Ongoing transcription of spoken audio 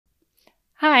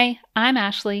Hi, I'm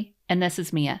Ashley, and this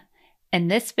is Mia. In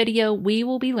this video, we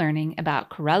will be learning about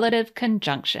correlative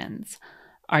conjunctions.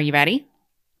 Are you ready?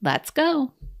 Let's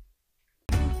go!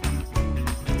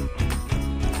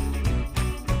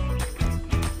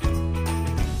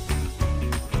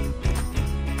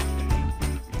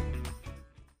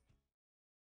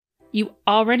 You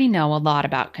already know a lot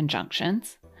about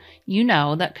conjunctions. You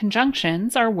know that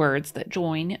conjunctions are words that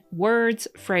join words,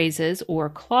 phrases, or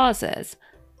clauses,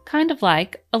 kind of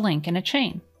like a link in a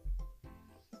chain.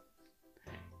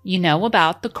 You know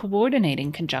about the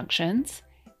coordinating conjunctions,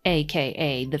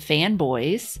 aka the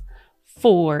fanboys,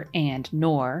 for and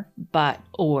nor, but,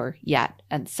 or, yet,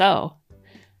 and so.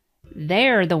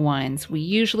 They're the ones we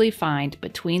usually find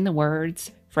between the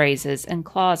words, phrases, and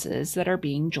clauses that are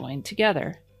being joined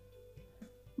together.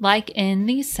 Like in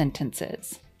these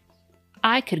sentences,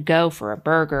 I could go for a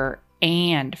burger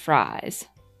and fries.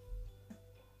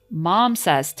 Mom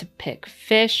says to pick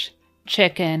fish,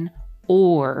 chicken,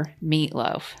 or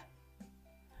meatloaf.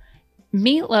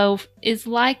 Meatloaf is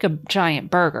like a giant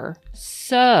burger,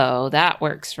 so that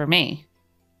works for me.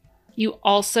 You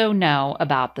also know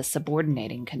about the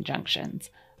subordinating conjunctions,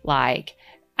 like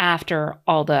after,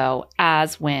 although,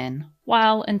 as, when,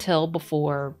 while, until,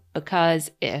 before,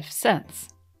 because, if, since.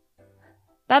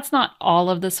 That's not all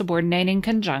of the subordinating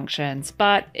conjunctions,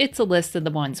 but it's a list of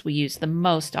the ones we use the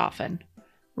most often.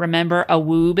 Remember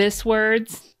AWOOBIS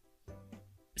words?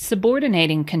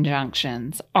 Subordinating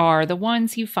conjunctions are the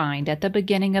ones you find at the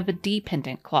beginning of a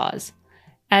dependent clause,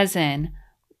 as in,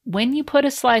 when you put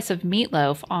a slice of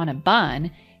meatloaf on a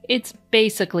bun, it's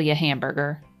basically a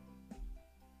hamburger.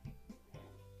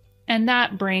 And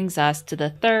that brings us to the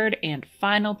third and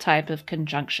final type of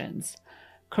conjunctions,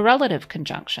 correlative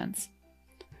conjunctions.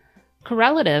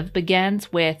 Correlative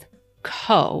begins with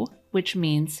co, which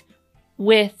means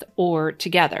with or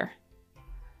together.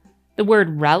 The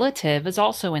word relative is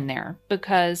also in there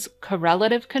because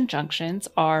correlative conjunctions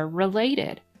are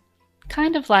related,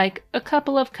 kind of like a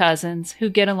couple of cousins who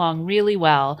get along really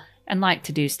well and like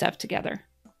to do stuff together.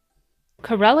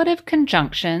 Correlative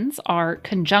conjunctions are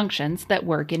conjunctions that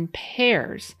work in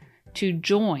pairs to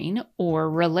join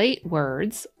or relate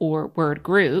words or word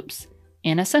groups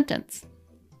in a sentence.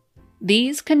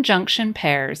 These conjunction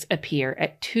pairs appear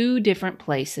at two different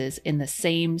places in the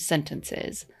same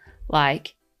sentences,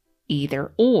 like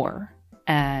either or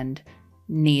and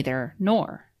neither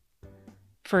nor.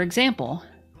 For example,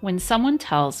 when someone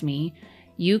tells me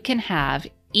you can have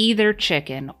either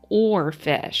chicken or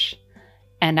fish,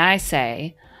 and I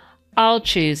say, I'll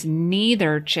choose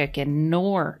neither chicken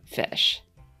nor fish.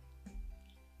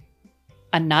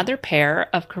 Another pair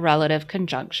of correlative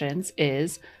conjunctions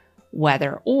is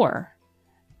whether or,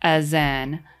 as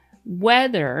in,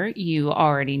 whether you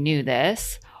already knew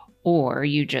this or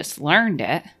you just learned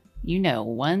it, you know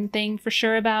one thing for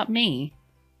sure about me.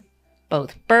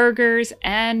 Both burgers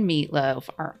and meatloaf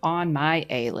are on my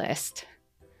A-list.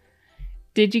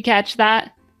 Did you catch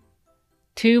that?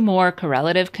 Two more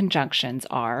correlative conjunctions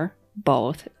are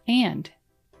both and.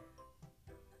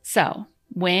 So,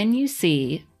 when you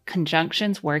see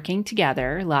conjunctions working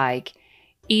together like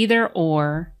either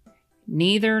or,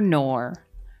 neither nor,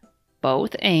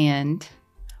 both and,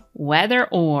 whether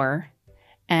or,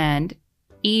 and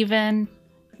even,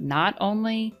 not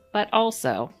only, but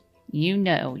also, you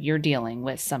know you're dealing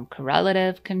with some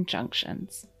correlative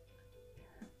conjunctions.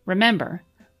 Remember,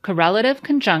 correlative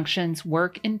conjunctions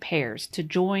work in pairs to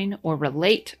join or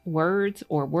relate words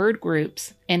or word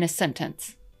groups in a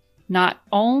sentence. Not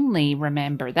only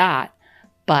remember that,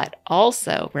 but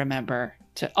also remember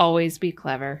to always be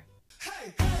clever.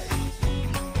 Hey.